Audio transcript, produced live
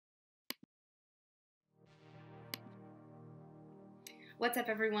What's up,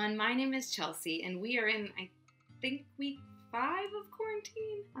 everyone? My name is Chelsea, and we are in, I think, week 5 of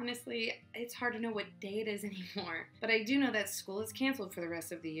quarantine. Honestly, it's hard to know what day it is anymore. But I do know that school is canceled for the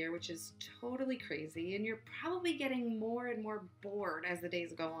rest of the year, which is totally crazy, and you're probably getting more and more bored as the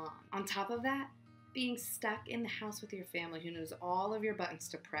days go on. On top of that, being stuck in the house with your family who knows all of your buttons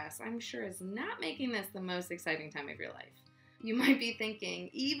to press, I'm sure is not making this the most exciting time of your life. You might be thinking,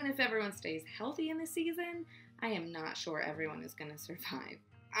 even if everyone stays healthy in this season, I am not sure everyone is going to survive.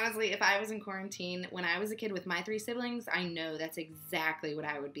 Honestly, if I was in quarantine when I was a kid with my 3 siblings, I know that's exactly what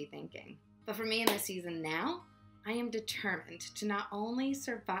I would be thinking. But for me in this season now, I am determined to not only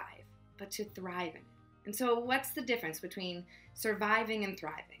survive, but to thrive in it. And so what's the difference between surviving and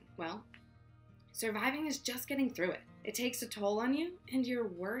thriving? Well, surviving is just getting through it. It takes a toll on you, and you're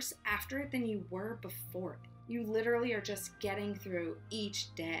worse after it than you were before it. You literally are just getting through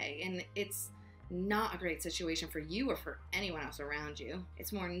each day, and it's not a great situation for you or for anyone else around you.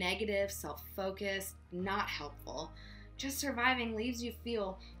 It's more negative, self-focused, not helpful. Just surviving leaves you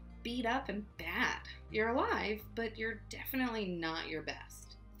feel beat up and bad. You're alive, but you're definitely not your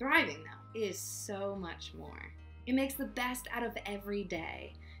best. Thriving, though, is so much more. It makes the best out of every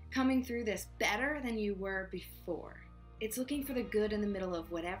day, coming through this better than you were before. It's looking for the good in the middle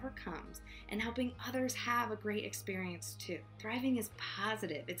of whatever comes and helping others have a great experience too. Thriving is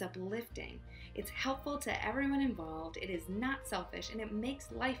positive, it's uplifting, it's helpful to everyone involved, it is not selfish, and it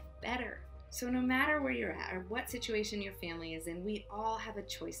makes life better. So no matter where you're at or what situation your family is in, we all have a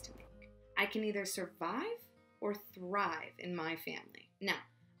choice to make. I can either survive or thrive in my family. Now,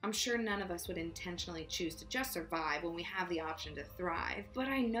 I'm sure none of us would intentionally choose to just survive when we have the option to thrive, but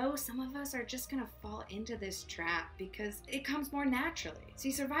I know some of us are just gonna fall into this trap because it comes more naturally. See,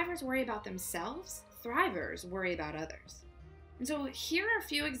 survivors worry about themselves, thrivers worry about others. And so here are a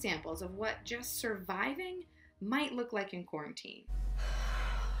few examples of what just surviving might look like in quarantine.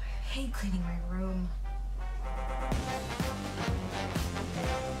 I hate cleaning my room.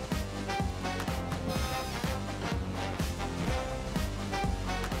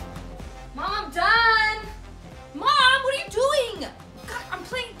 Done! Mom, what are you doing? God, I'm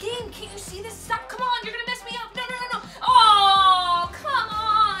playing a game. Can't you see this? Stop. Come on, you're gonna mess me up. No. Oh, come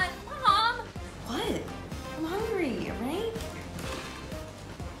on, Mom. What? I'm hungry, right?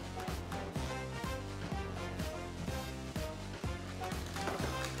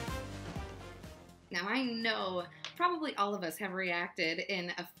 Now I know probably all of us have reacted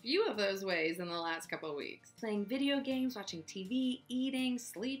in a few of those ways in the last couple of weeks. Playing video games, watching TV, eating,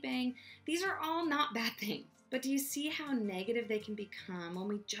 sleeping, these are all not bad things. But do you see how negative they can become when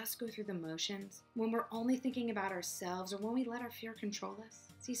we just go through the motions? When we're only thinking about ourselves or when we let our fear control us?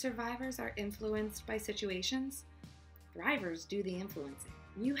 See, survivors are influenced by situations. Thrivers do the influencing.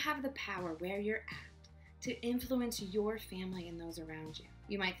 You have the power where you're at to influence your family and those around you.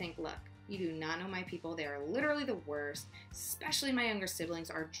 You might think, look, you do not know my people. They are literally the worst. Especially my younger siblings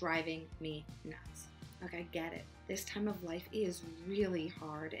are driving me nuts. Look, I get it. This time of life is really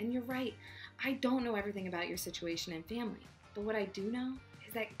hard. And you're right. I don't know everything about your situation and family. But what I do know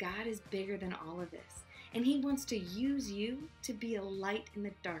is that God is bigger than all of this. And He wants to use you to be a light in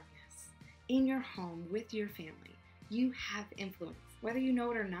the darkness. In your home, with your family, you have influence. Whether you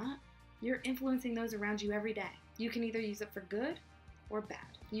know it or not, you're influencing those around you every day. You can either use it for good or bad.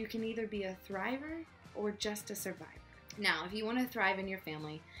 You can either be a thriver or just a survivor. Now, if you want to thrive in your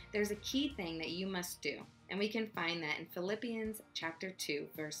family, there's a key thing that you must do, and we can find that in Philippians chapter 2,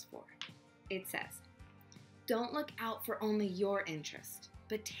 verse 4. It says, "Don't look out for only your interest,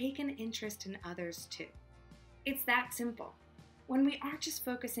 but take an interest in others too." It's that simple. When we aren't just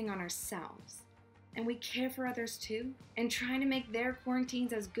focusing on ourselves, and we care for others too, and trying to make their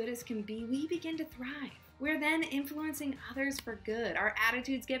quarantines as good as can be, we begin to thrive. We're then influencing others for good. Our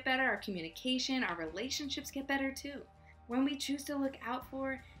attitudes get better, our communication, our relationships get better too. When we choose to look out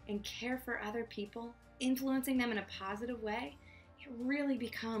for and care for other people, influencing them in a positive way, it really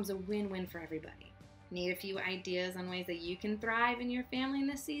becomes a win-win for everybody. Need a few ideas on ways that you can thrive in your family in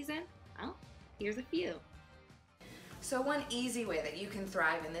this season? Well, here's a few. So one easy way that you can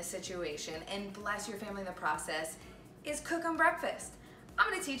thrive in this situation and bless your family in the process is cook them breakfast. I'm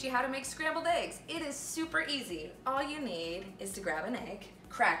gonna teach you how to make scrambled eggs. It is super easy. All you need is to grab an egg,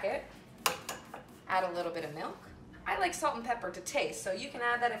 crack it, add a little bit of milk. I like salt and pepper to taste, so you can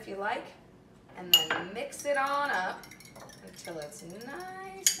add that if you like, and then mix it on up until it's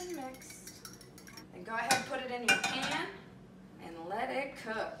nice and mixed. Then go ahead and put it in your pan and let it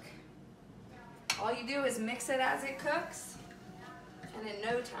cook. All you do is mix it as it cooks, and in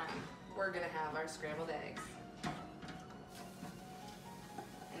no time, we're gonna have our scrambled eggs.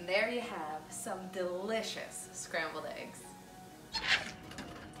 And there you have some delicious scrambled eggs.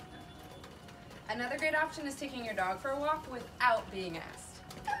 Another great option is taking your dog for a walk without being asked.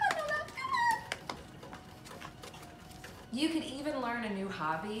 Come on, Lola, come on. You could even learn a new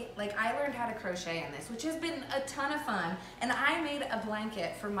hobby. Like I learned how to crochet in this, which has been a ton of fun. And I made a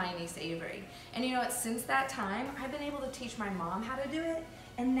blanket for my niece Avery. And you know what, since that time, I've been able to teach my mom how to do it.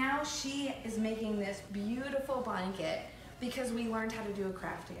 And now she is making this beautiful blanket because we learned how to do a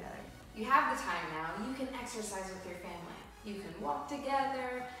craft together. You have the time now, you can exercise with your family. You can walk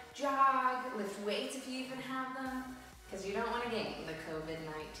together, jog, lift weights if you even have them, because you don't want to gain the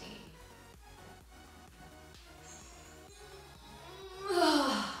COVID-19.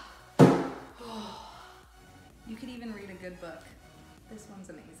 You could even read a good book. This one's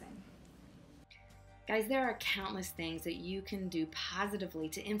amazing. Guys, there are countless things that you can do positively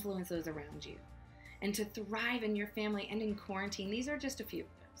to influence those around you and to thrive in your family and in quarantine. These are just a few of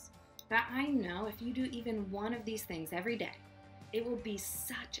those. But I know if you do even one of these things every day, it will be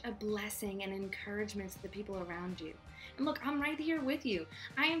such a blessing and encouragement to the people around you. And look, I'm right here with you.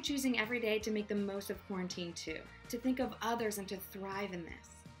 I am choosing every day to make the most of quarantine too, to think of others and to thrive in this.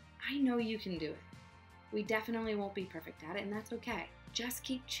 I know you can do it. We definitely won't be perfect at it, and that's okay. Just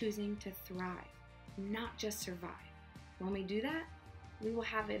keep choosing to thrive, not just survive. When we do that, we will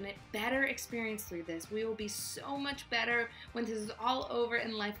have a better experience through this. We will be so much better when this is all over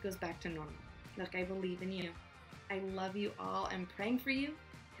and life goes back to normal. Look, I believe in you. I love you all. I'm praying for you,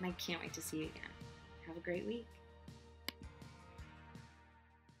 and I can't wait to see you again. Have a great week.